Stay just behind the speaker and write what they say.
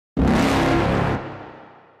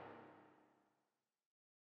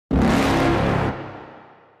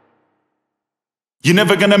You're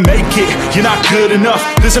never gonna make it, you're not good enough.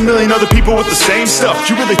 There's a million other people with the same stuff.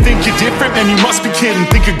 You really think you're different? Man, you must be kidding.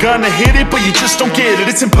 Think you're gonna hit it, but you just don't get it.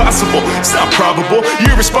 It's impossible, it's not probable,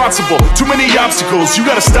 you're irresponsible. Too many obstacles, you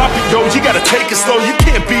gotta stop it, yo. You gotta take it slow, you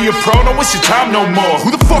can't be a pro. Don't waste your time no more.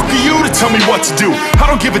 Who the fuck are you to tell me what to do? I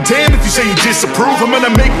don't give a damn if you say you disapprove. I'm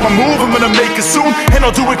gonna make my move, I'm gonna make it soon. And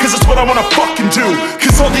I'll do it cause it's what I wanna fucking do.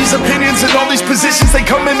 Cause all these opinions and all these positions, they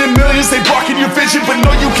come in millions, they blocking your vision. But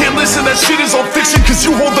no, you can't listen, that shit is all fiction. Cause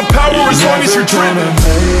you hold the power as long as you're dreaming.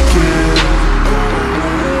 Make it.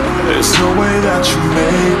 There's no way that you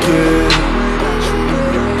make it.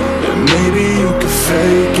 And maybe you could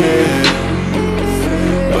fake it,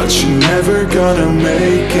 but you're never gonna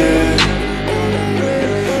make it.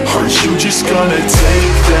 Aren't you just gonna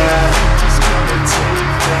take that?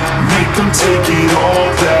 Make them take it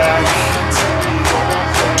all back.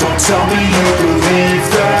 Don't tell me you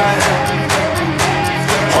believe that.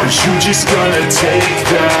 Aren't you just gonna take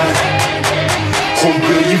that? Or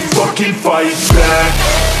will you fucking fight back?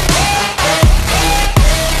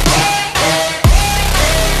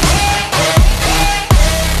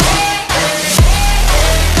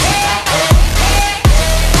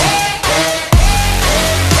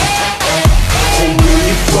 Or will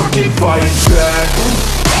you fucking fight back?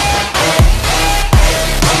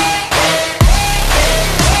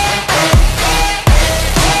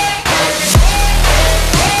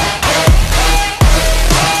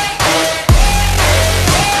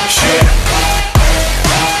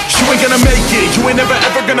 You ain't never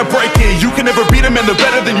ever gonna break it. You can never beat them and they're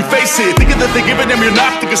better than you face it. Thinking that they give a damn, you're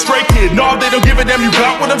not thinking straight, kid. No, they don't give a damn, you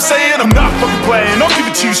got what I'm saying? I'm not fucking playing, I'll give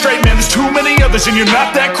it to you straight, man. There's too many others and you're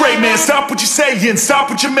not that great, man. Stop what you're saying, stop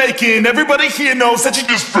what you're making. Everybody here knows that you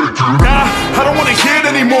just faking. Nah, I don't wanna hear it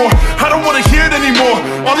anymore, I don't wanna hear it anymore.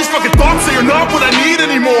 All these fucking thoughts, they are not what I need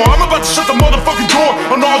anymore. I'm about to shut the motherfucking door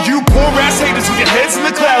on all you poor ass haters with your heads in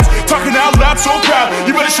the clouds, talking out loud so proud.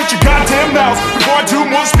 You better shut your goddamn mouths before I do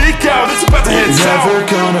more speak out. It's about to head south. Never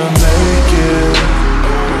gonna make it.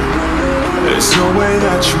 There's no way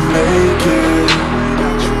that you make it.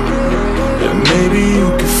 And maybe you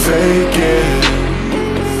could fake it,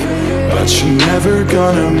 but you're never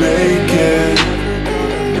gonna make it.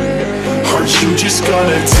 Aren't you just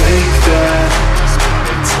gonna take that?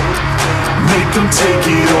 Make them take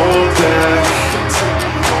it all back.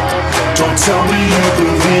 Don't tell me you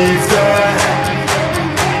believe that.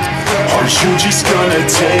 Aren't you just gonna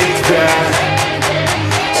take that?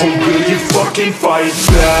 Or will you fucking fight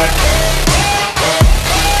back?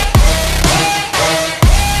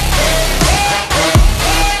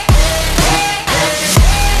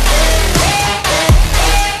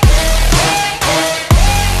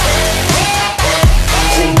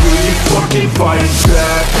 Or will you fucking fight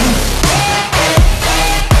back?